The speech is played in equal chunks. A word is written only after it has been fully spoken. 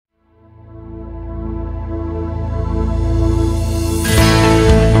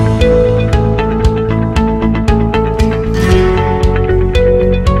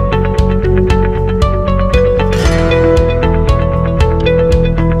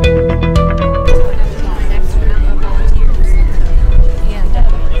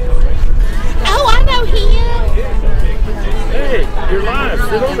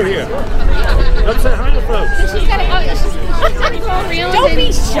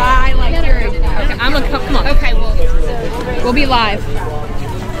shy like you're. Okay, I'm gonna come on. Okay, we'll be live.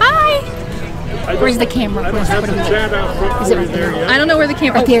 Hi. Where's the camera? I don't have the chat out front for you there yet. I don't know where the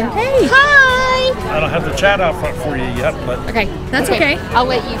camera. Here. Hey. Hi. I don't have the chat out front for you yet, but okay, that's okay. I'll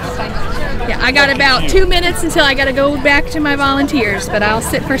let you sign up. Yeah, I got about 2 minutes until I got to go back to my volunteers, but I'll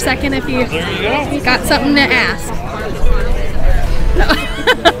sit for a second if you got something to ask.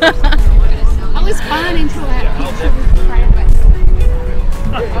 I was fine until that.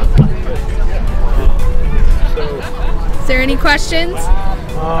 Is there any questions?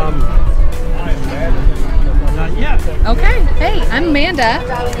 not yet. Okay. Hey, I'm Amanda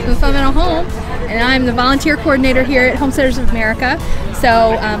from Filmora Home, and I'm the volunteer coordinator here at Homesteaders of America.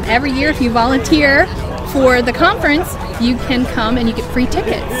 So every year, if you volunteer for the conference, you can come and you get free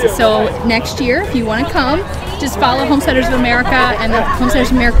tickets. So next year, if you want to come, just follow Homesteaders of America and the Homesteaders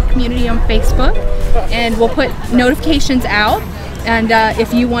of America community on Facebook, and we'll put notifications out. And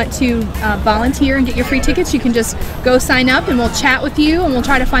if you want to volunteer and get your free tickets, you can just go sign up and we'll chat with you, and we'll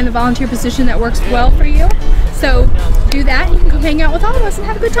try to find the volunteer position that works well for you. So do that. You can come hang out with all of us and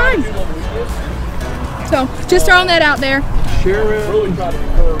have a good time. So just throwing that out there. Cherishville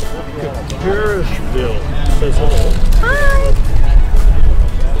says hello. Hi.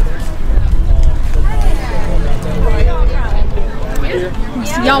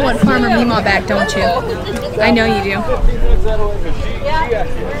 Y'all want Farmer Meemaw back, don't you? I know you do. Yeah,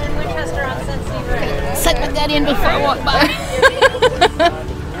 we're in Winchester on Sensitive Road. Segment that in before I walk by.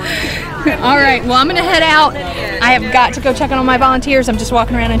 All right, well, I'm going to head out. I have got to go check on all my volunteers. I'm just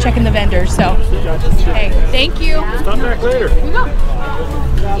walking around and checking the vendors. So, hey, thank you. Stop back later. We will.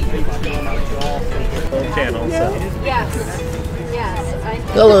 Yes.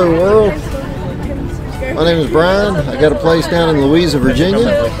 Hello world, my name is Brian. I got a place down in Louisa,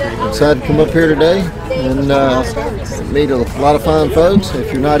 Virginia. Decided to come up here today and meet a lot of fine folks.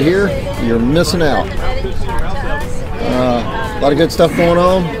 If you're not here, you're missing out. A lot of good stuff going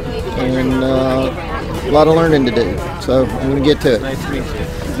on and a lot of learning to do. So I'm going to get to it. Nice to meet you.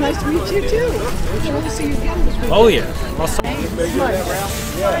 It's nice to meet you too. We'll see you again this week. Oh yeah.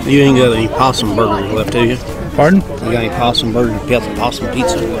 You ain't got any possum burgers left, do you? Pardon? You got any possum burgers? Possum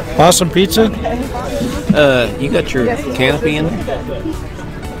pizza? Possum pizza? You got your canopy in the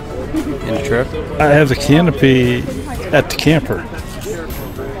truck? I have the canopy at the camper.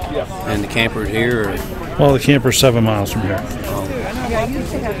 And the camper's here? Or? Well, the camper's 7 miles from here. I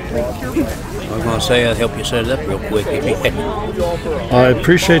was going to say I'd help you set it up real quick if you had. I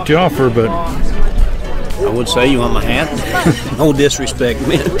appreciate the offer, but I would say you want my hat. No disrespect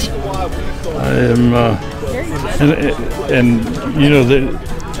meant. I am, and you know that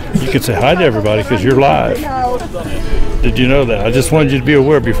you can say hi to everybody because you're live. Did you know that? I just wanted you to be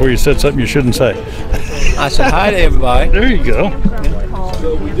aware before you said something you shouldn't say. I said hi to everybody. There you go.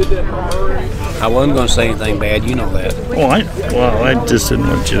 I wasn't going to say anything bad, you know that. Well, I just didn't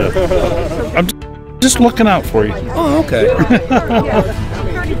want you to. I'm just looking out for you. Oh, okay.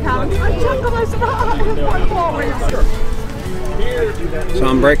 So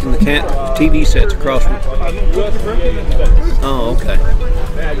I'm breaking the TV sets across from. Oh, okay.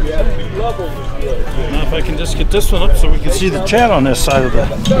 Now if I can just get this one up so we can see the chat on this side of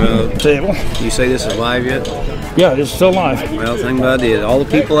the table. You say this is live yet? Yeah, it's still live. Well, the thing about it is, all the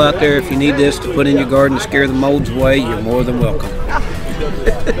people out there, if you need this to put in your garden to scare the molds away, you're more than welcome.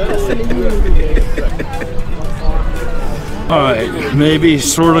 All right, maybe,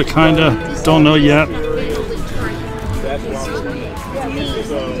 sort of, kind of, don't know yet.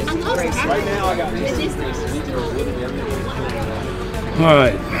 All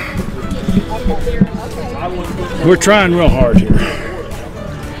right, we're trying real hard here.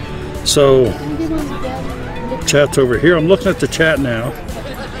 So, chat's over here. I'm looking at the chat now,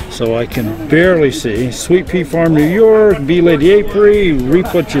 so I can barely see. Sweet Pea Farm, New York, Bee Lady Apiary,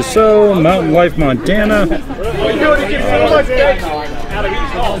 Reap What You Sow, Mountain Life, Montana,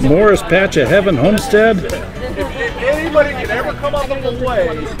 Morris Patch of Heaven, Homestead. Anybody can ever come up with a way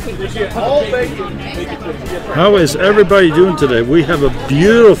to get all bacon. How is everybody doing today? We have a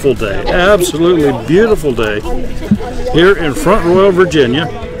beautiful day, absolutely beautiful day here in Front Royal, Virginia.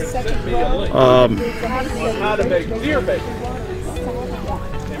 How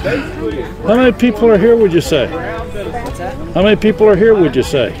many people are here, would you say? How many people are here, would you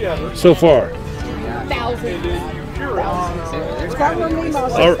say, so far?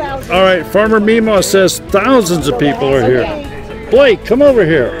 All right, Farmer Meemaw says thousands of people are here. Blake, come over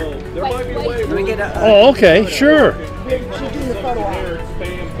here. Oh, okay, sure.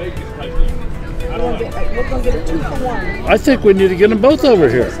 I think we need to get them both over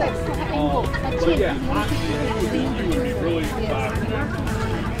here.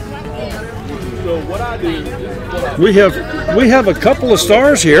 We have a couple of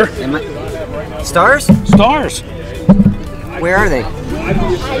stars here. Stars? Stars. Where are they?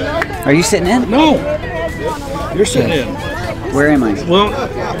 Are you sitting in? No. You're sitting in. Where am I? Well,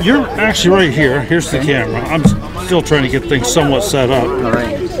 you're actually right here. Here's the camera. I'm still trying to get things somewhat set up. All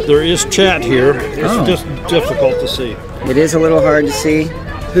right. There is chat here. It's just difficult to see. It is a little hard to see.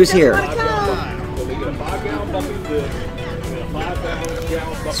 Who's here?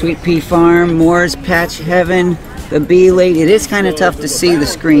 Sweet Pea Farm, Moore's Patch Heaven, the Bee Lady. It is kind of tough to see the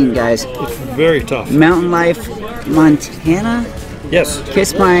screen, guys. It's very tough. Mountain Life, Montana. Yes.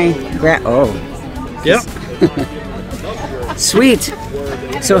 Kiss my Yep. Sweet.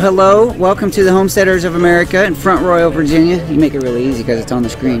 So hello, welcome to the Homesteaders of America in Front Royal, Virginia. You make it really easy because it's on the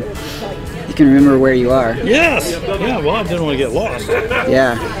screen. You can remember where you are. Yes. Yeah, well, I didn't want to get lost.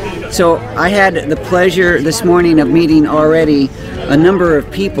 Yeah. So I had the pleasure this morning of meeting already a number of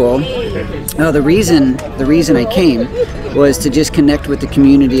people. The reason I came was to just connect with the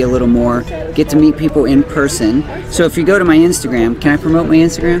community a little more, get to meet people in person. So if you go to my Instagram, can I promote my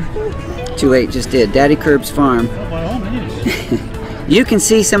Instagram? Too late, just did. Daddy Curbs Farm. You can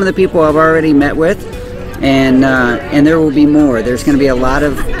see some of the people I've already met with, and there will be more. There's going to be a lot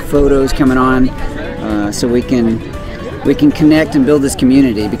of photos coming on, so we can connect and build this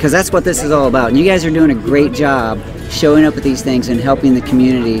community, because that's what this is all about. And you guys are doing a great job showing up at these things and helping the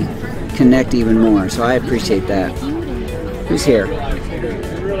community connect even more. So I appreciate that. Who's here?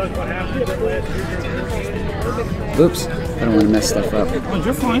 Oops, I don't want to mess stuff up. Oh,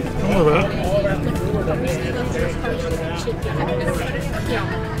 you're fine. Don't worry about it.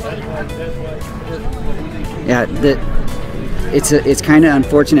 Yeah, it's kind of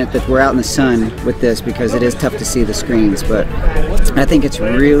unfortunate that we're out in the sun with this, because it is tough to see the screens, but I think it's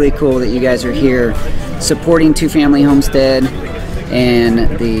really cool that you guys are here supporting Two Family Homestead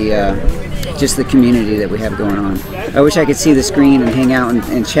and just the community that we have going on. I wish I could see the screen and hang out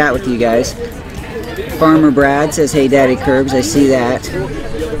and chat with you guys. Farmer Brad says, hey Daddy Curbs, I see that.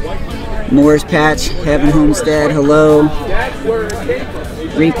 Moore's Patch, Heaven Homestead, hello.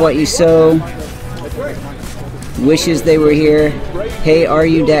 Reap what you sow. Wishes they were here. Hey, are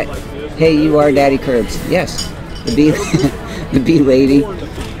you Hey, you are Daddy Curbs. Yes, the bee, the bee lady.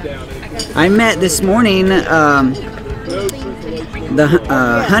 I met this morning the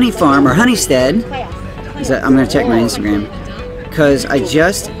honey farm or Homestead. I'm gonna check my Instagram, because I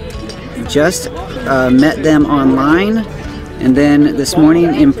just met them online, and then this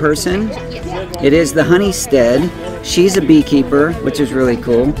morning in person. It is the Homestead. She's a beekeeper, which is really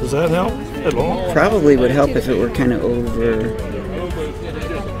cool. Does that help at all? Probably would help if it were kind of over.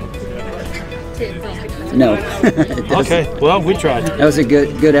 No. Okay, well, we tried. That was a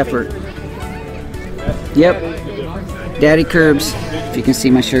good effort. Yep. Daddy Curbs. If you can see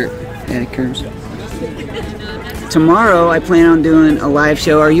my shirt, Daddy Curbs. Tomorrow I plan on doing a live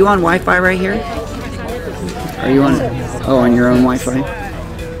show. Are you on Wi-Fi right here? Are you on? Oh, on your own Wi-Fi?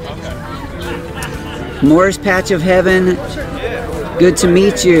 Moore's Patch of Heaven. Good to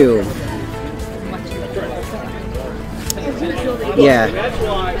meet you. Yeah.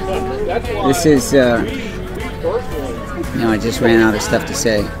 This is, no, I just ran out of stuff to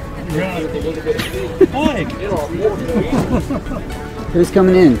say. Who's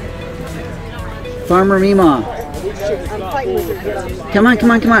coming in? Farmer Mima. Come on, come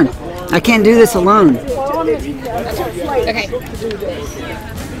on, come on. I can't do this alone. Okay.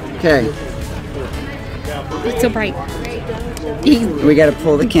 Okay. It's so bright. We got to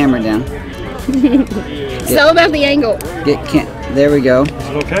pull the camera down. So about the angle. There we go. Is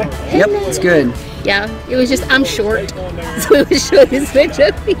it okay? Yep, it's good. Yeah, it was just, I'm short. So it was showing this picture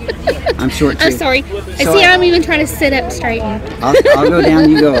of me. I'm short too. I'm sorry. I'm even trying to sit up straight. I'll go down,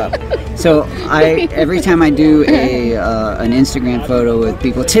 you go up. So every time I do an Instagram photo with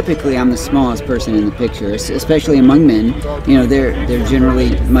people, typically I'm the smallest person in the picture, especially among men. You know, they're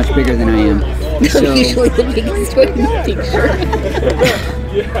generally much bigger than I am. So, usually the biggest one in the picture.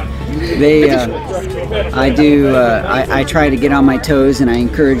 I try to get on my toes, and I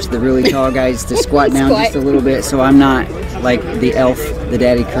encourage the really tall guys to squat down just a little bit, so I'm not like the elf, the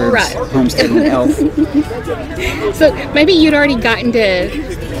Daddy Curbs homesteading elf. So maybe you'd already gotten to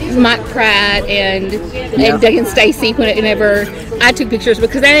Mike Pratt and Doug and Stacy whenever I took pictures,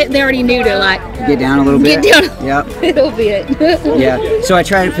 because they already knew to like get down a little bit. Get down yep. a little bit. Yeah. So I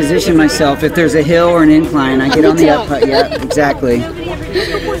try to position myself. If there's a hill or an incline, I get on the up. Yeah, exactly.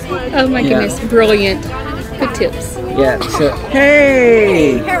 Oh my goodness, brilliant. Good tips. Yeah. So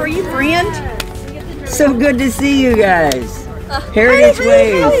hey. How are you, friend? So good to see you guys. Heritage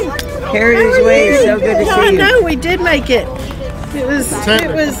Ways. Heritage Ways. So good to see you. I know we did make it. It was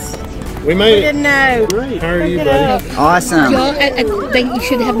We made it. Didn't know. Great. How are you, buddy? Awesome. Y'all, I think you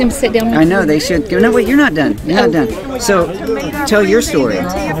should have them sit down. I know they should. No, wait, you're not done. You're not done. So, tell your story.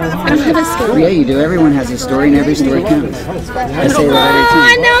 I don't have a story. Yeah, you do. Everyone has a story, and every story counts. I say Oh, that I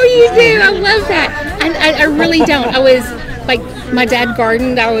every time. know you do. I love that. I really don't. I was like, my dad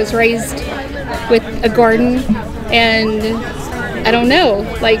gardened. I was raised with a garden, and I don't know.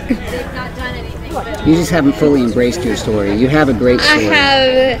 Like, You just haven't fully embraced your story. You have a great story.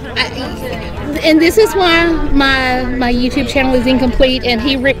 and this is why my YouTube channel is incomplete. And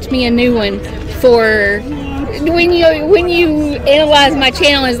he ripped me a new one for when you analyze my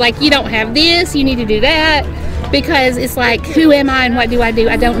channel. It's like, you don't have this. You need to do that, because it's like, who am I and what do? I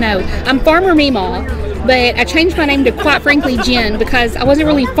don't know. I'm Farmer Meemaw, but I changed my name to Quite Frankly Jen because I wasn't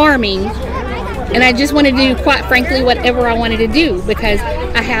really farming. And I just wanted to do, quite frankly, whatever I wanted to do, because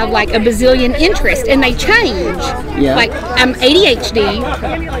I have like a bazillion interests and they change. Yeah. Like, I'm ADHD,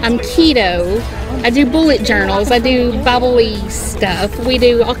 I'm keto, I do bullet journals, I do bubbly stuff, we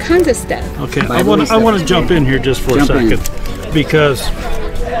do all kinds of stuff. Okay, I want to jump in here just for a second, because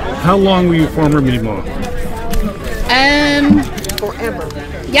how long were you Farmer Meemaw? Forever.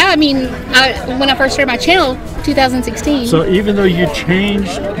 Yeah, I mean, when I first started my channel, 2016. So even though you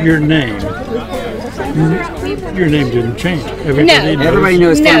changed your name didn't change. Everybody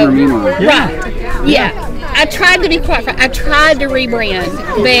knows Farmer Meemaw. Right. Yeah. I tried to be quite frank. I tried to rebrand,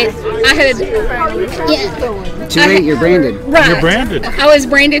 but I had. Yeah. Too late, you're branded. Right. You're branded. I was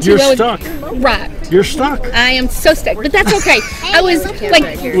branded too You're low. stuck. Right. You're stuck. I am so stuck, but that's okay. I was like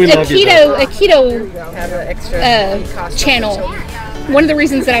a love you, keto channel. One of the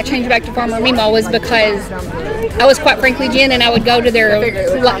reasons that I changed back to Farmer Meemaw was because I was Quite Frankly Jen, and I would go to their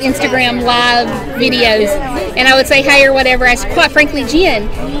Instagram live videos and I would say hey or whatever. I said, Quite Frankly Jen,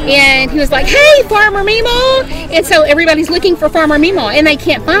 and he was like, hey, Farmer Meemaw. And so everybody's looking for Farmer Meemaw and they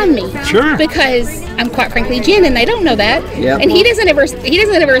can't find me. Sure. Because I'm Quite Frankly Jen and they don't know that. Yep. And he doesn't ever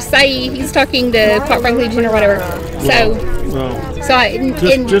say he's talking to Quite Frankly Jen or whatever.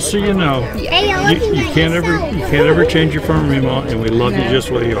 Just so you know, you can't ever change your Farmer Meemaw, and we love you just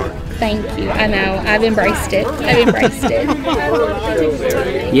the way you are. Thank you. I know. I've embraced it.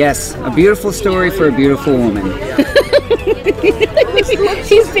 Yes, a beautiful story for a beautiful woman.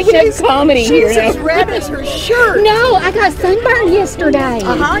 She's picking up comedy here She's as red as her shirt. No, I got sunburned yesterday.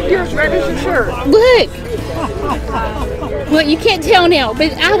 You're as red as your shirt. Look. Well, you can't tell now,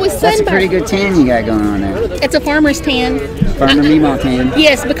 but I was sunburned. That's a pretty good tan you got going on there. It's a farmer's tan. Farmer Meemaw tan.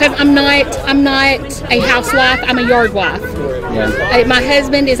 Yes, because I'm not a housewife. I'm a yard wife. Yeah. My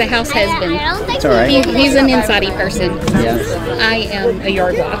husband is a house husband. It's all right. He's an inside-y person. Yeah. I am a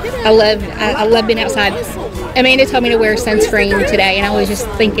yard wife. I love being outside. Amanda told me to wear sunscreen today, and I was just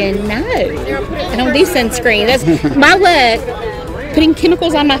thinking, no, I don't do sunscreen. That's my luck. Putting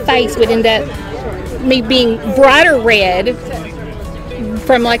chemicals on my face would end up me being brighter red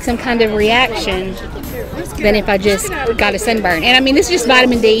from like some kind of reaction than if I just got a sunburn. And I mean, this is just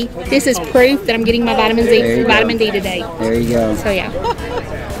vitamin D. This is proof that I'm getting my vitamin D today. There you go. So yeah.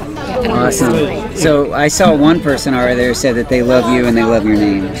 Awesome. So I saw one person already there said that they love you and they love your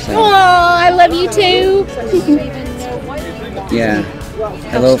name. So. Oh, I love you too. Yeah.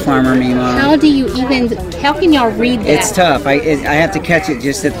 Hello, Farmer Meemaw. How can y'all read that? It's tough. I have to catch it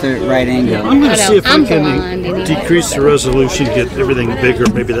just at the right angle. I'm going to see if I can decrease the resolution, get everything bigger.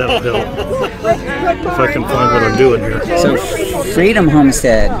 Maybe that'll help. If I can find what I'm doing here. So Freedom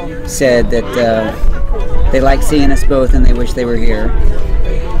Homestead said that they like seeing us both and they wish they were here.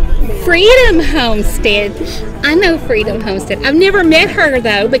 Freedom Homestead. I know Freedom Homestead. I've never met her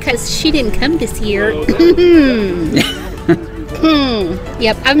though because she didn't come this year.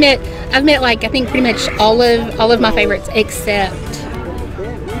 Yep, I've met like I think pretty much all of my favorites except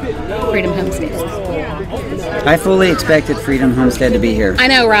Freedom Homestead. I fully expected Freedom Homestead to be here. I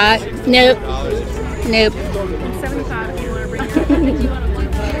know, right? Nope.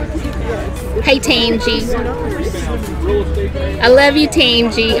 Hey Tangy. I love you,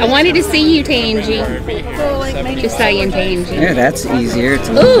 Tangy. I wanted to see you, Tangy. Just saying, Tangy. Yeah, that's easier. It's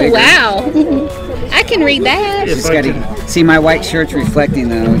a little Ooh, bigger. Wow. I can read that. Just got to see my white shirt's reflecting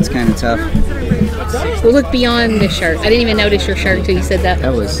though. It's kind of tough. We'll look beyond the shirt. I didn't even notice your shirt until you said that.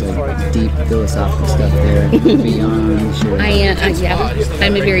 That was like deep philosophical stuff there. Beyond the shirt.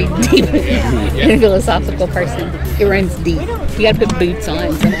 I'm a very deep and philosophical person. It runs deep. You got to put boots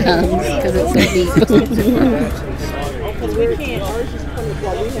on sometimes because it's so deep.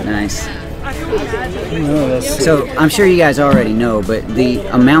 Nice. So I'm sure you guys already know, but the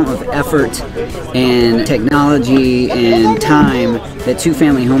amount of effort and technology and time that Two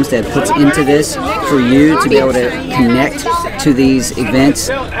Family Homestead puts into this for you to be able to connect to these events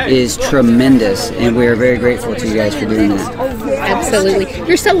is tremendous, and we are very grateful to you guys for doing that. Absolutely.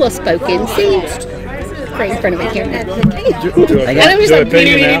 You're so well spoken. See? Right in front of me here. I got,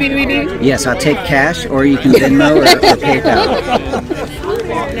 yes, I'll take cash, or you can Venmo or PayPal.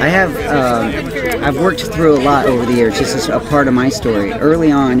 I have, I've worked through a lot over the years. This is a part of my story.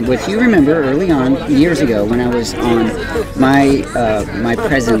 Early on, which you remember, early on, years ago, when I was on, my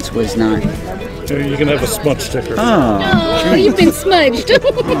presence was not. You can have a smudge sticker. Oh, you've been smudged.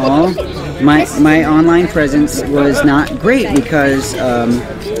 Oh, my online presence was not great because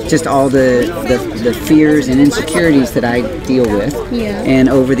just all the fears and insecurities that I deal with. Yeah. And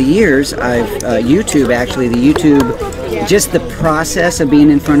over the years, I've YouTube, just the process of being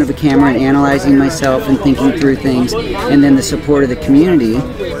in front of a camera and analyzing myself and thinking through things, and then the support of the community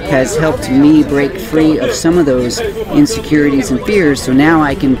has helped me break free of some of those insecurities and fears, so now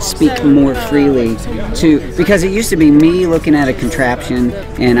I can speak more freely because it used to be me looking at a contraption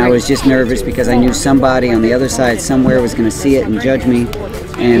and I was just nervous because I knew somebody on the other side somewhere was going to see it and judge me,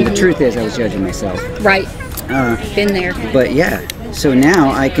 and the truth is I was judging myself. Right. Been there. But yeah, so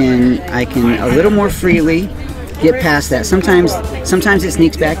now I can a little more freely get past that. Sometimes it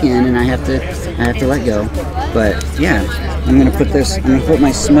sneaks back in and I have to let go. But yeah, I'm gonna put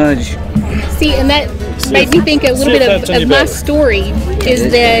my smudge. See, and that made me think a little bit of my story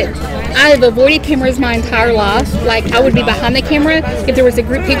is that I've avoided cameras my entire life. Like, I would be behind the camera. If there was a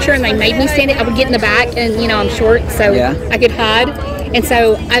group picture and they made me stand it, I would get in the back, and I'm short, so I could hide. And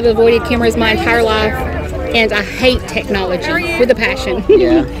so I've avoided cameras my entire life, and I hate technology with a passion.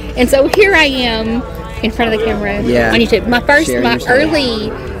 Yeah. And so here I am in front of the camera on YouTube. My early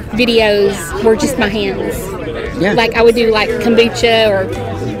videos were just my hands. Yeah. Like, I would do like kombucha or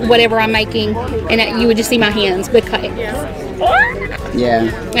whatever I'm making, and you would just see my hands because.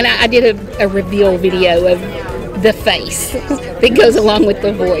 Yeah. And I did a reveal video of the face that goes along with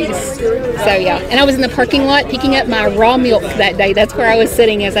the voice. So yeah, and I was in the parking lot picking up my raw milk that day. That's where I was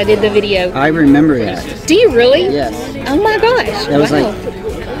sitting as I did the video. I remember that. Do you really? Yes. Oh my gosh. That was like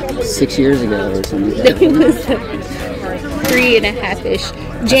 6 years ago or something like that. It was 3.5-ish.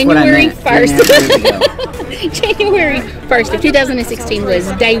 January 1st. January 1st of 2016 was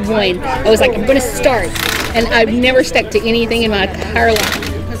day one. I was like, I'm going to start. And I've never stuck to anything in my entire life.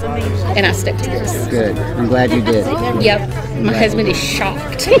 And I stuck to this. Good. I'm glad you did. Yep. My husband is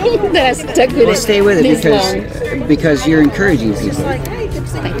shocked that I stuck with it. Well, stay with it because you're encouraging people.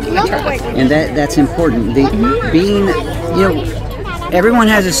 Thank you. I try. And that's important. Being, everyone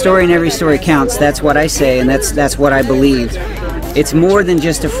has a story and every story counts. That's what I say, and that's what I believe. It's more than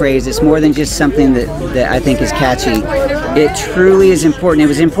just a phrase. It's more than just something that I think is catchy. It truly is important. It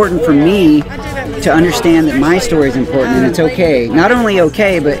was important for me to understand that my story is important, and it's okay. Not only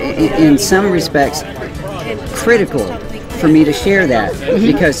okay, but in some respects, critical for me to share that,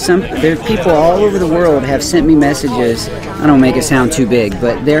 because there are people all over the world have sent me messages. I don't make it sound too big,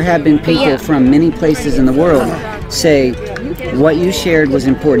 but there have been people from many places in the world say, what you shared was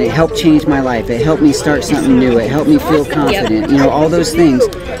important. It helped change my life. It helped me start something new. It helped me feel confident. All those things.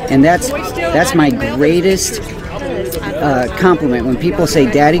 And that's my greatest compliment. When people say,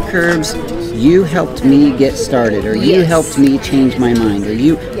 Daddy Curbs, you helped me get started, or you helped me change my mind, or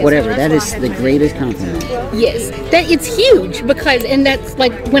you whatever. That is the greatest compliment. Yes, that it's huge and that's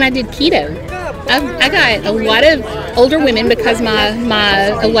like when I did keto. I got a lot of older women because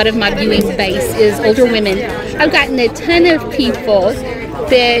a lot of my viewing base is older women. I've gotten a ton of people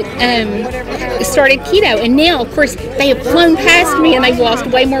that started keto, and now of course they have flown past me and they've lost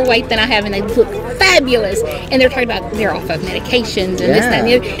way more weight than I have, and they look fabulous, and they're talking about they're off of medications and this, that, and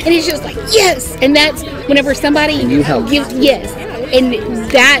the other, and it's just like yes. And that's whenever somebody gives and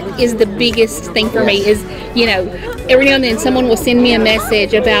that is the biggest thing for me is every now and then someone will send me a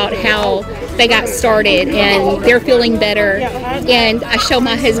message about how they got started and they're feeling better, and I show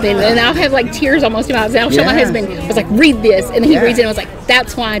my husband, and I'll have like tears almost in my eyes. I'll show my husband. I was like, read this, and he reads it, and I was like,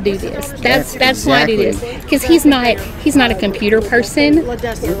 that's why I do this. That's why I do this, because he's not a computer person.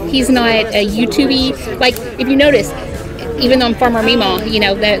 He's not a YouTube-y. Like, if you notice, even though I'm Farmer Meemaw,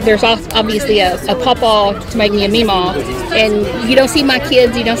 there's obviously a pawpaw to make me a Meemaw, and you don't see my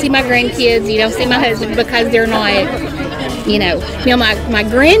kids, you don't see my grandkids, you don't see my husband because they're not, my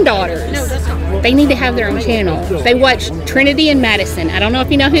granddaughters, they need to have their own channel. They watch Trinity and Madison. I don't know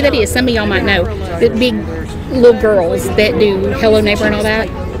if you know who that is. Some of y'all might know. The big little girls that do Hello Neighbor and all that.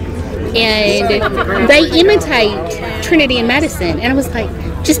 And they imitate Trinity and Madison. And I was like,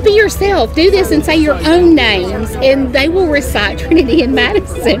 just be yourself. Do this and say your own names, and they will recite Trinity and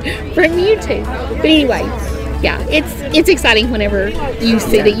Madison from YouTube. But anyway, yeah, it's exciting whenever you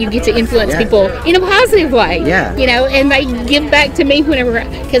see that you get to influence people in a positive way. Yeah. You know, and they give back to me whenever,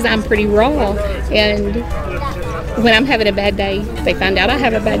 because I'm pretty raw, and when I'm having a bad day, they find out I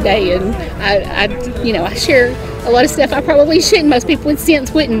have a bad day, and I share a lot of stuff I probably shouldn't. Most people with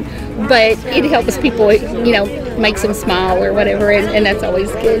sense wouldn't, but it helps people, makes them smile or whatever, and that's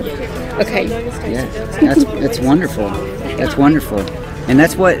always good. Okay. Yeah, that's wonderful. That's wonderful, and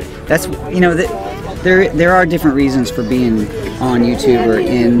there are different reasons for being on YouTube or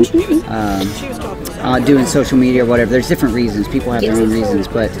in doing social media or whatever. There's different reasons. People have their own reasons,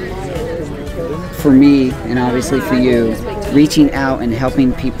 but for me, and obviously for you, reaching out and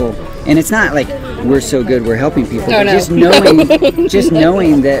helping people, and it's not like we're so good we're helping people, but just knowing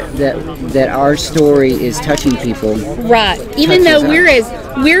that our story is touching people. Right. Even though we're as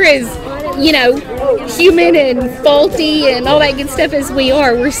human and faulty and all that good stuff as we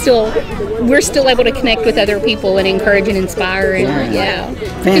are, we're still able to connect with other people and encourage and inspire, and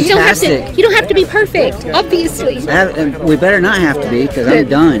Fantastic. You don't have to be perfect, obviously. We better not have to be, because I'm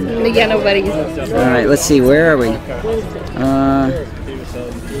done. Yeah, nobody's. All right, let's see, where are we?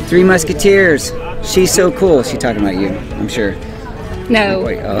 Three Musketeers. She's so cool. She's talking about you, I'm sure. No.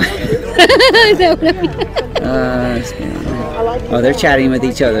 Wait, oh. No. They're chatting with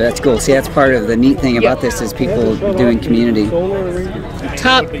each other. That's cool. See, that's part of the neat thing about this is people doing community.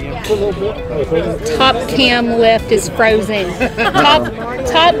 Top cam left is frozen.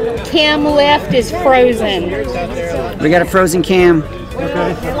 Top cam left is frozen. We got a frozen cam.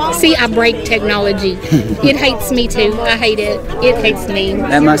 See, I break technology. It hates me too. I hate it. It hates me.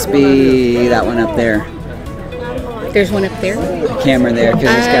 That must be that one up there. There's one up there. The camera there,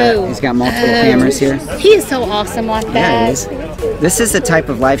 because he's got multiple cameras here. He is so awesome like that. Yeah, it is. This is the type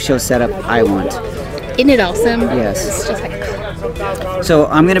of live show setup I want. Isn't it awesome? Yes. It's just like. So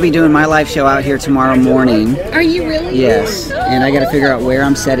I'm going to be doing my live show out here tomorrow morning. Are you really? Yes, and I got to figure out where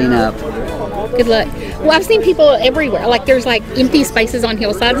I'm setting up. Good luck. Well, I've seen people everywhere. Like there's like empty spaces on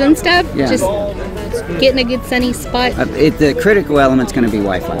hillsides and stuff. Yeah. Just getting a good sunny spot. The critical element's going to be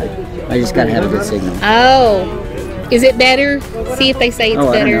Wi-Fi. I just got to have a good signal. Oh. Is it better? See if they say it's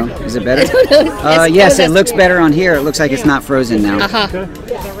better. I don't know. Is it better? I don't know. Yes, it looks better on here. It looks like it's not frozen now.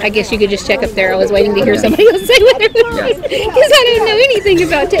 I guess you could just check up there. I was waiting to hear somebody else say whether it was, because I don't know anything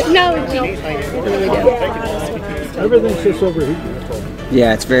about technology. I really don't. Everything's just over here.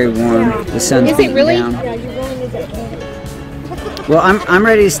 Yeah, it's very warm. The sun's beating down. Well, I'm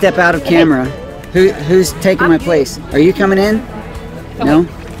ready to step out of camera. Who's taking my place? Are you coming in? No?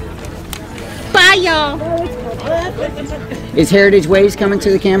 Bye, y'all. Is Heritage Ways coming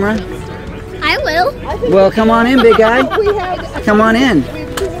to the camera? I will. Well, come on in, big guy. Come on in.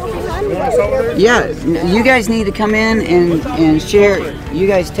 Yeah, you guys need to come in and share. You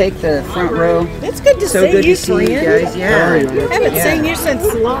guys take the front row. It's good to so see good you, to see you guys. Yeah. I haven't seen you since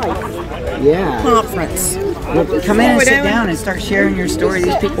live conference. Well, come in and sit down and start sharing your story.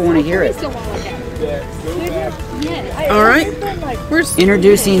 These people want to hear it. All right.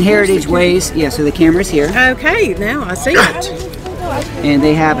 Introducing Heritage Ways. Yeah, so the camera's here. Okay, now I see it. And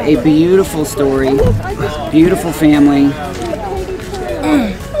they have a beautiful story, beautiful family.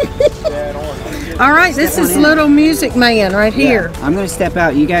 All right, this is Little Music Man right here. Yeah, I'm going to step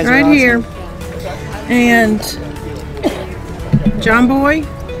out. You guys are right awesome. here. And John Boy,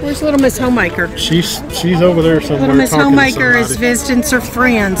 where's Little Miss Homemaker? She's over there somewhere. Little Miss Homemaker is visiting her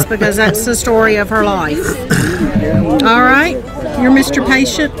friends because that's the story of her life. All right, you're Mr.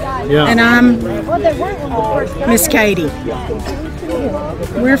 Patient, and I'm Miss Katie.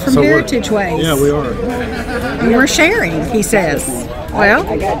 We're from Heritage Ways. Yeah, we are. And we're sharing, he says. Well,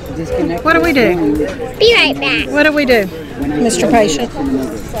 what do we do? Be right back. What do we do, Mr. Patient?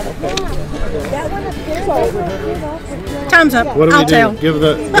 Time's up. What do I'll we do? tell. Give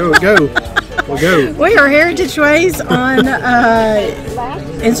the go. We'll go. We are Heritage Ways on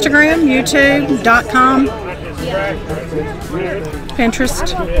Instagram, YouTube.com,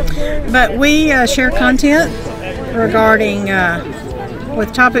 Pinterest. But we share content regarding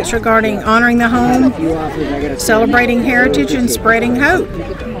with topics regarding honoring the home, celebrating heritage, and spreading hope.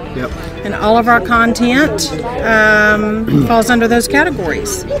 Yep. And all of our content falls under those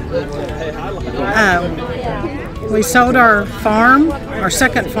categories. We sold our farm, our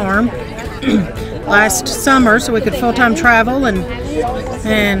second farm, last summer so we could full-time travel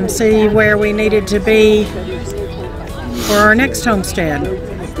and see where we needed to be for our next homestead.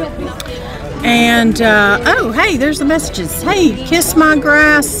 And oh, hey, there's the messages. Hey, Kiss My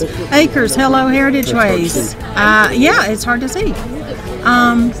Grass Acres, hello Heritage Ways. Yeah, it's hard to see.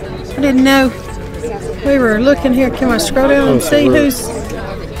 I didn't know we were looking here. Can I scroll down and see who's?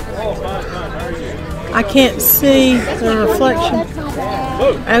 I can't see the reflection.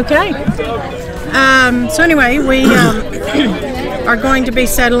 Okay. So anyway, we are going to be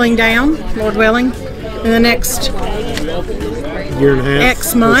settling down, Lord willing, in the next year and a half.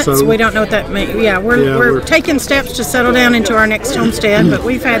 X months. So. We don't know what that means. Yeah, we're taking steps to settle down into our next homestead, but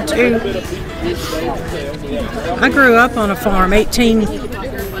we've had two. I grew up on a farm,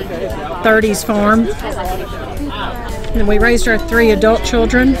 1830s farm. And we raised our 3 adult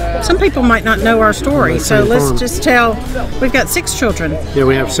children. Some people might not know our story, so let's just tell. We've got 6 children. Yeah,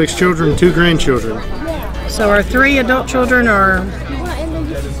 we have 6 children, 2 grandchildren. So our 3 adult children are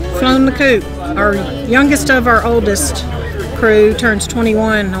flown the coop. Our youngest of our oldest crew turns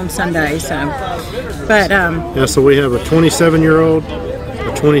 21 on Sunday. So, but yeah, so we have a 27-year-old,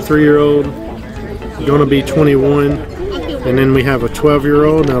 a 23-year-old, going to be 21, and then we have a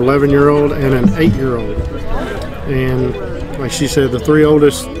 12-year-old, an 11-year-old, and an 8-year-old. And like she said, the 3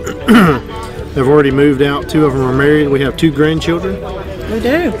 oldest have already moved out. 2 of them are married. We have 2 grandchildren. We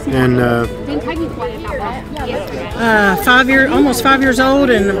do. And almost 5 years old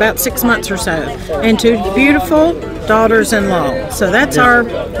and about 6 months or so, and 2 beautiful daughters-in-law. So that's our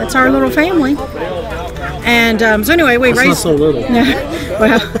little family. And so anyway, we raised. Not so little.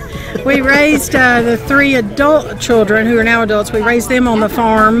 Well, we raised the 3 adult children who are now adults. We raised them on the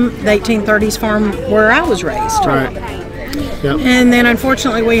farm, the 1830s farm where I was raised. Right. Yep. And then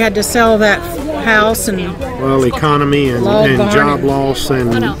unfortunately we had to sell that house and economy and job loss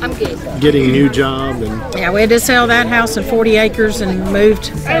and getting new job and yeah, we had to sell that house and 40 acres and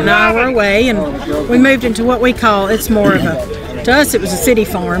moved an hour away, and we moved into what we call, it's more of a, to us it was a city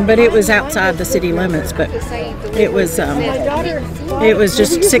farm, but it was outside the city limits, but it was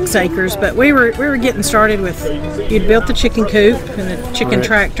just 6 acres. But we were getting started with, you'd built the chicken coop and the chicken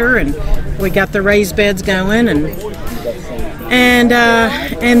tractor, and we got the raised beds going, and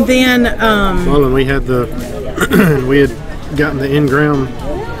then and we had we had gotten the in-ground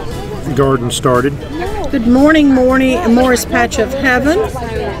garden started. Good morning, Morris Patch of Heaven.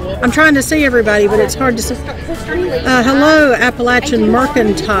 I'm trying to see everybody, but it's hard to see. Hello, Appalachian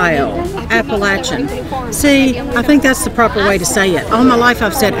Mercantile. Appalachian. See, I think that's the proper way to say it. All my life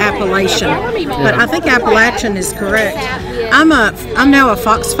I've said Appalachian, but I think Appalachian is correct. I'm now a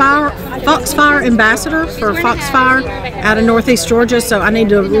Foxfire ambassador for Foxfire out of Northeast Georgia, so I need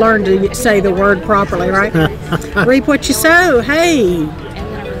to learn to say the word properly, right? Reap what you sow. Hey.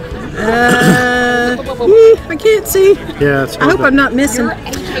 I can't see. Yeah, I hope I'm not missing.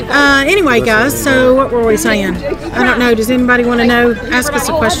 Anyway, guys, so what were we saying? I don't know. Does anybody want to know? Ask us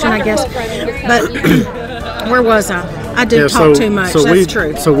a question, I guess. But where was I? I did talk too much. That's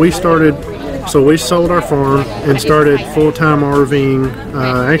true. So we sold our farm and started full-time RVing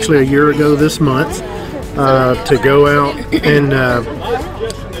actually a year ago this month to go out and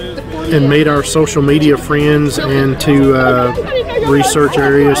meet our social media friends and to research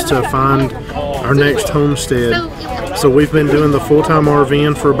areas to find our next homestead. So we've been doing the full-time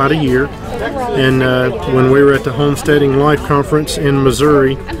RVing for about a year, and when we were at the Homesteading Life Conference in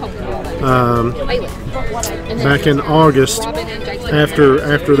Missouri back in August,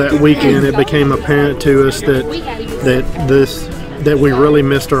 after that weekend, it became apparent to us that we really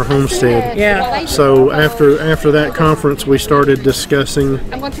missed our homestead. Yeah. So after that conference, we started discussing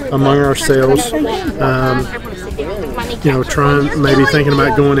among ourselves, maybe thinking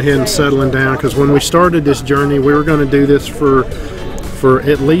about going ahead and settling down. Because when we started this journey, we were going to do this for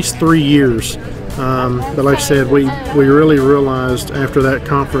at least 3 years. But like I said, we really realized after that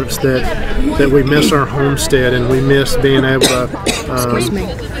conference that we miss our homestead, and we miss being able to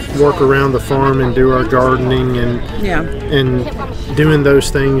work around the farm and do our gardening and doing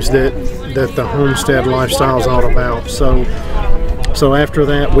those things that the homestead lifestyle is all about. So after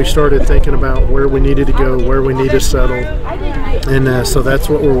that, we started thinking about where we needed to go, where we need to settle, and so that's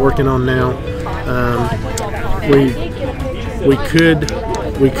what we're working on now.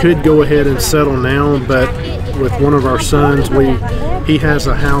 We could go ahead and settle now, but with one of our sons, he has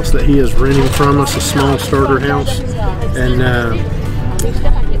a house that he is renting from us, a small starter house, and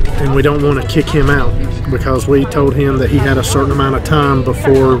we don't want to kick him out because we told him that he had a certain amount of time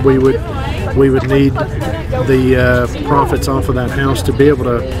before we would need the profits off of that house to be able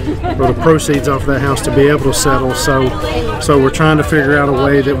to, or the proceeds off of that house to be able to settle. So we're trying to figure out a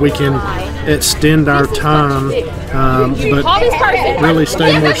way that we can extend our time, but really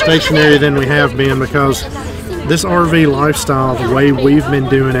stay more stationary than we have been, because this RV lifestyle, the way we've been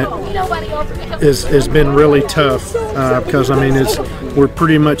doing it, has been really tough. Because we're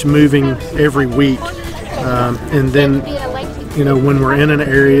pretty much moving every week, and then you know, when we're in an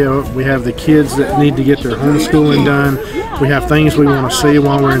area, we have the kids that need to get their homeschooling done. We have things we want to see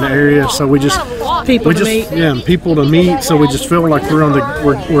while we're in the area, so we just People to meet. Yeah, and people to meet. So we just feel like we're on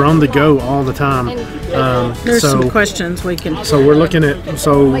the go all the time. There's some questions we can. So we're looking at.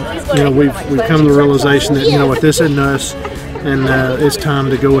 So you know, we've come to the realization that, you know what, this isn't us, and it's time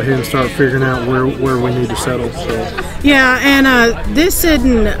to go ahead and start figuring out where we need to settle. So. Yeah, and this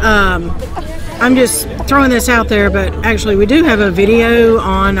isn't. I'm just throwing this out there, but actually we do have a video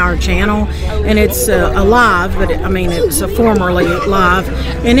on our channel, and it's a live, but I mean it's a formerly live,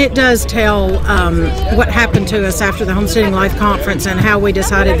 and it does tell what happened to us after the Homesteading Life Conference and how we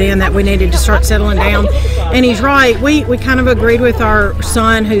decided then that we needed to start settling down. And he's right, we kind of agreed with our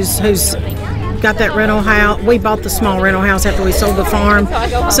son who's got that rental house. We bought the small rental house after we sold the farm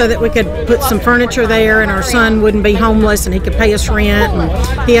so that we could put some furniture there and our son wouldn't be homeless and he could pay us rent,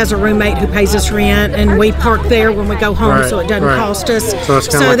 and he has a roommate who pays us rent, and we park there when we go home, so it doesn't cost us.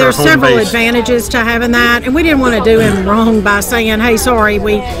 So there's several advantages to having that, and we didn't want to do him wrong by saying, hey, sorry,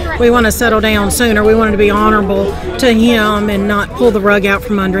 we want to settle down sooner. We wanted to be honorable to him and not pull the rug out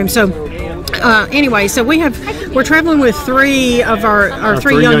from under him. So anyway, so we're traveling with three of our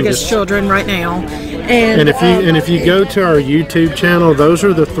three youngest children right now, and if you go to our YouTube channel, those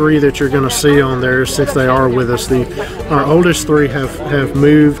are the three that you're going to see on there since they are with us. Our oldest three have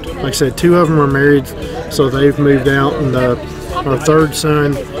moved. Like I said, two of them are married, so they've moved out, and our third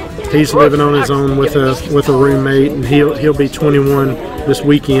son, he's living on his own with a roommate, and he'll be 21 this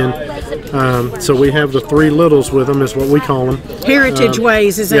weekend. So we have the three littles with them, is what we call them. Heritage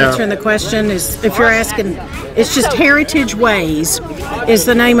Ways is answering the question. Is if you're asking, it's just Heritage Ways is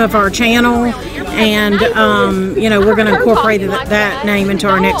the name of our channel, and you know, we're going to incorporate that name into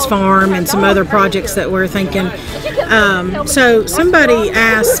our next farm and some other projects that we're thinking. So somebody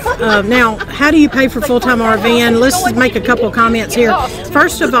asked, now, how do you pay for full-time RVing? Let's make a couple comments here.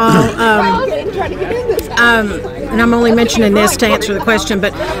 First of all, and I'm only mentioning this to answer the question,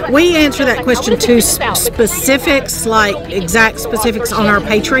 but we answer that question to specifics, like exact specifics on our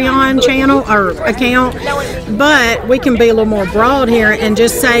Patreon channel or account, but we can be a little more broad here and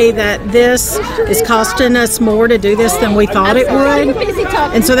just say that this is costing us more to do this than we thought it would,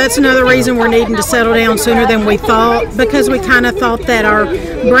 and so that's another reason we're needing to settle down sooner than we thought, because we kind of thought that our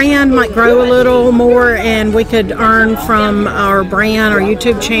brand might grow a little more and we could earn from our brand, our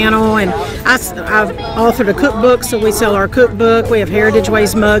YouTube channel. And I've authored a cookbook, so we sell our cookbook. We have Heritage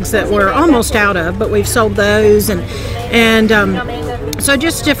Ways mugs that we're almost out of, but we've sold those, and so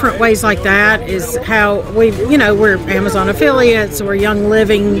just different ways like that is how we're Amazon affiliates, we're Young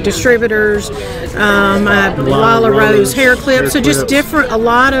Living distributors, Lala Rose hair clips, so just a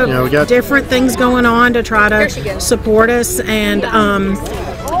lot of different things going on to try to support us. And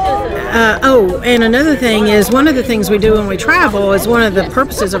and another thing is, one of the things we do when we travel is one of the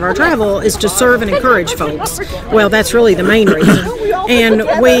purposes of our travel is to serve and encourage folks. Well, that's really the main reason. And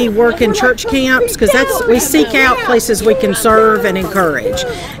we work in church camps because we seek out places we can serve and encourage.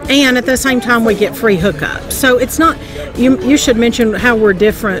 And at the same time, we get free hookups. So it's not, you should mention how we're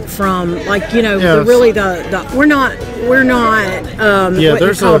different from, like, you know, we're not what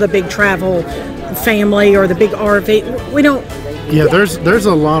you call the big travel family or the big RV. We don't. Yeah, there's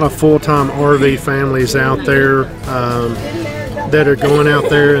a lot of full-time RV families out there that are going out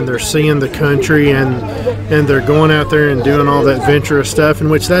there and they're seeing the country and they're going out there and doing all that adventurous stuff, in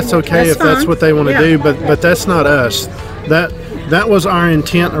which that's okay if that's what they want to do, but that's not us. That was our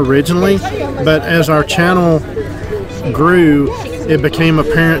intent originally, but as our channel grew, it became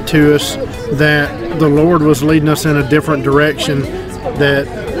apparent to us that the Lord was leading us in a different direction, that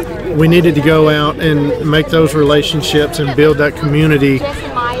we needed to go out and make those relationships and build that community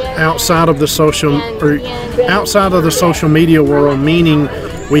outside of the social media world, meaning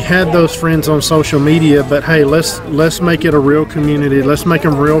we had those friends on social media, but hey, let's make it a real community. Let's make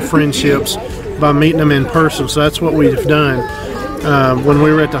them real friendships by meeting them in person. So that's what we've done. When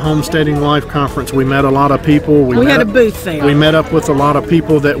we were at the Homesteading Life Conference, we met a lot of people. We had a booth there. We met up with a lot of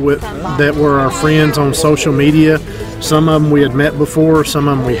people that were our friends on social media. Some of them we had met before, some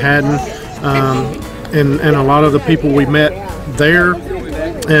of them we hadn't. And a lot of the people we met there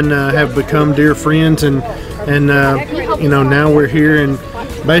and have become dear friends. And now we're here, and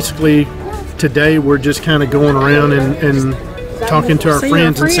basically today we're just kind of going around and talking to our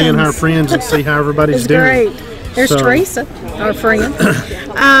friends and seeing our friends and see how everybody's doing. Great. There's Teresa, our friend.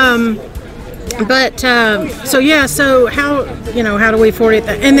 But so yeah, so how do we afford it?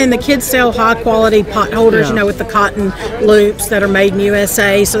 And then the kids sell high quality pot holders, with the cotton loops that are made in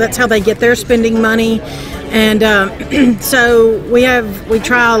USA. So that's how they get their spending money. And so we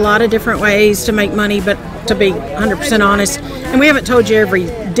try a lot of different ways to make money, but to be 100% honest, and we haven't told you every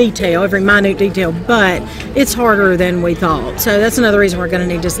minute detail, but it's harder than we thought. So that's another reason we're going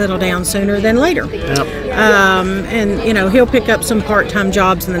to need to settle down sooner than later. Yep. And he'll pick up some part-time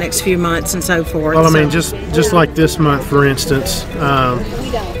jobs in the next few months and so forth. Well, I mean, just like this month, for instance,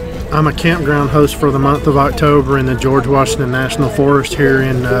 I'm a campground host for the month of October in the George Washington National Forest here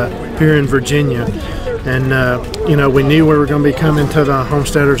in Virginia. And we knew we were going to be coming to the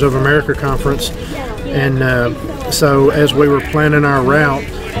Homesteaders of America conference, and so as we were planning our route,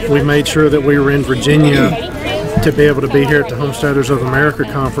 we made sure that we were in Virginia to be able to be here at the Homesteaders of America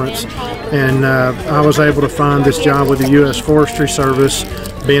conference. And I was able to find this job with the U.S. Forestry Service,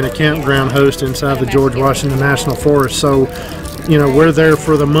 being a campground host inside the George Washington National Forest. So, we're there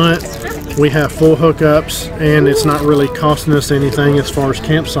for the month. We have full hookups, and it's not really costing us anything as far as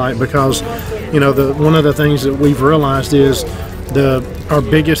campsite, because one of the things that we've realized is our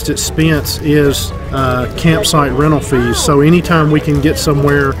biggest expense is campsite rental fees. So anytime we can get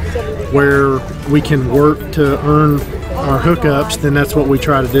somewhere where we can work to earn our hookups, then that's what we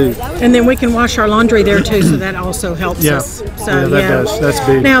try to do. And then we can wash our laundry there too, so that also helps us. So that does. That's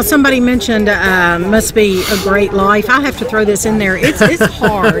big. Now, somebody mentioned must be a great life. I have to throw this in there. It's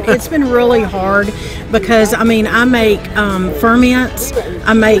hard. It's been really hard because I make ferments.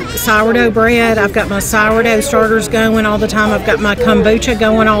 I make sourdough bread. I've got my sourdough starters going all the time. I've got my kombucha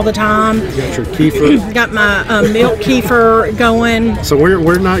going all the time. You got your kefir. Got my milk kefir going. So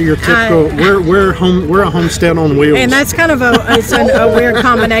we're not your typical. We're a homestead on wheels. And that's kind of a weird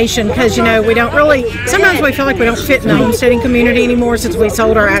combination, because we don't really, sometimes we feel like we don't fit in the homesteading community anymore since we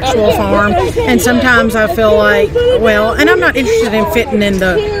sold our actual farm, and sometimes I feel like, and I'm not interested in fitting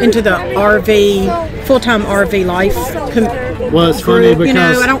into the RV, full-time RV life. Well, it's funny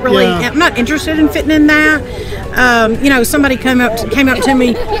because I don't really, I'm not interested in fitting in that. Somebody came up to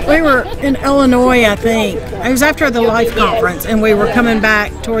me. We were in Illinois, I think. It was after the Life conference, and we were coming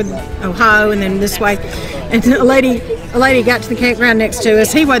back toward Ohio and then this way. And a lady got to the campground next to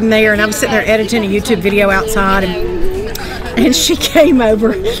us. He wasn't there, and I was sitting there editing a YouTube video outside, and she came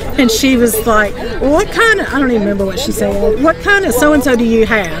over, and she was like, what kind of, I don't even remember what she said, what kind of so-and-so do you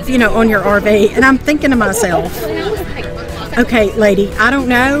have, on your RV? And I'm thinking to myself, okay, lady, I don't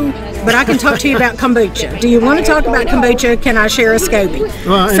know, but I can talk to you about kombucha. Do you want to talk about kombucha? Can I share a SCOBY?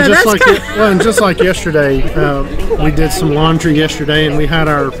 Well, and just like yesterday, we did some laundry yesterday, and we had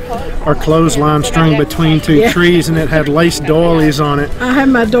our clothesline strung between two trees, and it had lace doilies on it. I have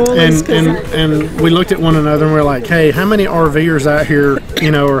my doilies. And we looked at one another, and we're like, hey, how many RVers out here,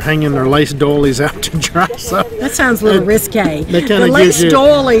 are hanging their lace doilies out to dry? So that sounds a little risque. The lace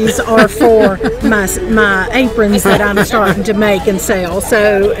doilies are for my aprons that I'm starting to make and sell.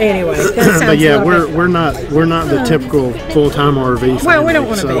 So anyway, that sounds. But we're not the typical full-time RV family. Well, we don't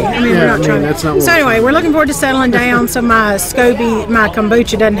want to be. We're not trying. That's not. So anyway, we're looking forward to settling down, so my SCOBY, my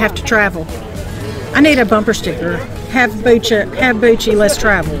kombucha doesn't have to travel. I need a bumper sticker. Have Bucci, less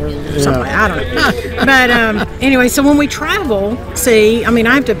travel, or something. I don't know. But anyway, so when we travel, I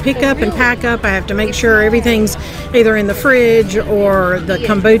have to pick up and pack up. I have to make sure everything's either in the fridge or the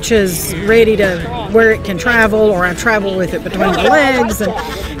kombucha's ready to where it can travel, or I travel with it between the legs.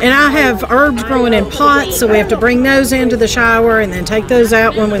 And I have herbs growing in pots, so we have to bring those into the shower and then take those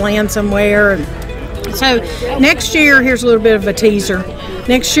out when we land somewhere. So next year, here's a little bit of a teaser.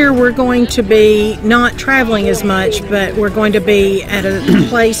 Next year we're going to be not traveling as much, but we're going to be at a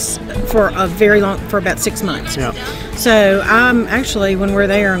place for about 6 months. Yeah. So I'm actually, when we're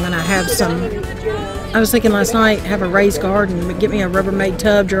there, I'm going to have I was thinking last night, have a raised garden, get me a Rubbermaid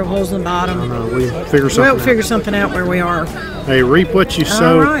tub, drill holes in the bottom. We'll figure something out where we are. Hey, Reap What You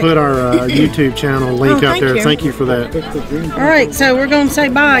Sow, put our YouTube channel link out there. Thank you for that. All right, so we're going to say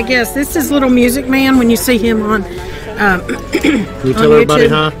bye, I guess. This is Little Music Man when you see him on Can you tell everybody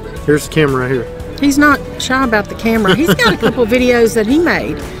hi? Here's the camera right here. He's not shy about the camera. He's got a couple videos that he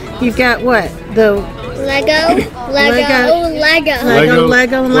made. You've got what? The Lego.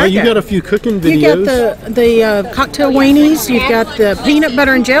 Well, you got a few cooking videos. You got the cocktail weenies. You've got the peanut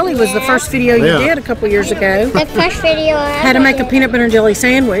butter and jelly was the first video you did a couple years ago. The first video I How to make a peanut butter and jelly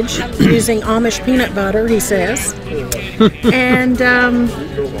sandwich using Amish peanut butter, he says. And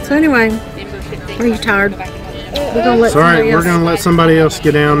so anyway, are you tired? We're gonna let somebody else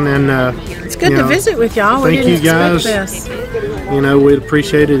get down, and it's good to visit with y'all. Thank you guys. This. you know, we'd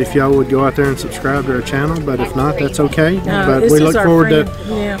appreciate it if y'all would go out there and subscribe to our channel. But if not, that's okay. But we look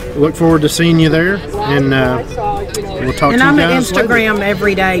forward to seeing you there, and we'll talk to you guys later. And I'm at Instagram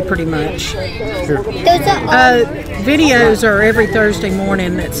every day, pretty much. Sure. Videos are every Thursday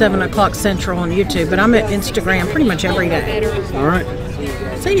morning at 7 o'clock Central on YouTube, but I'm at Instagram pretty much every day. All right.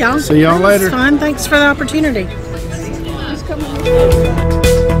 See y'all. See y'all later. Fun. Thanks for the opportunity.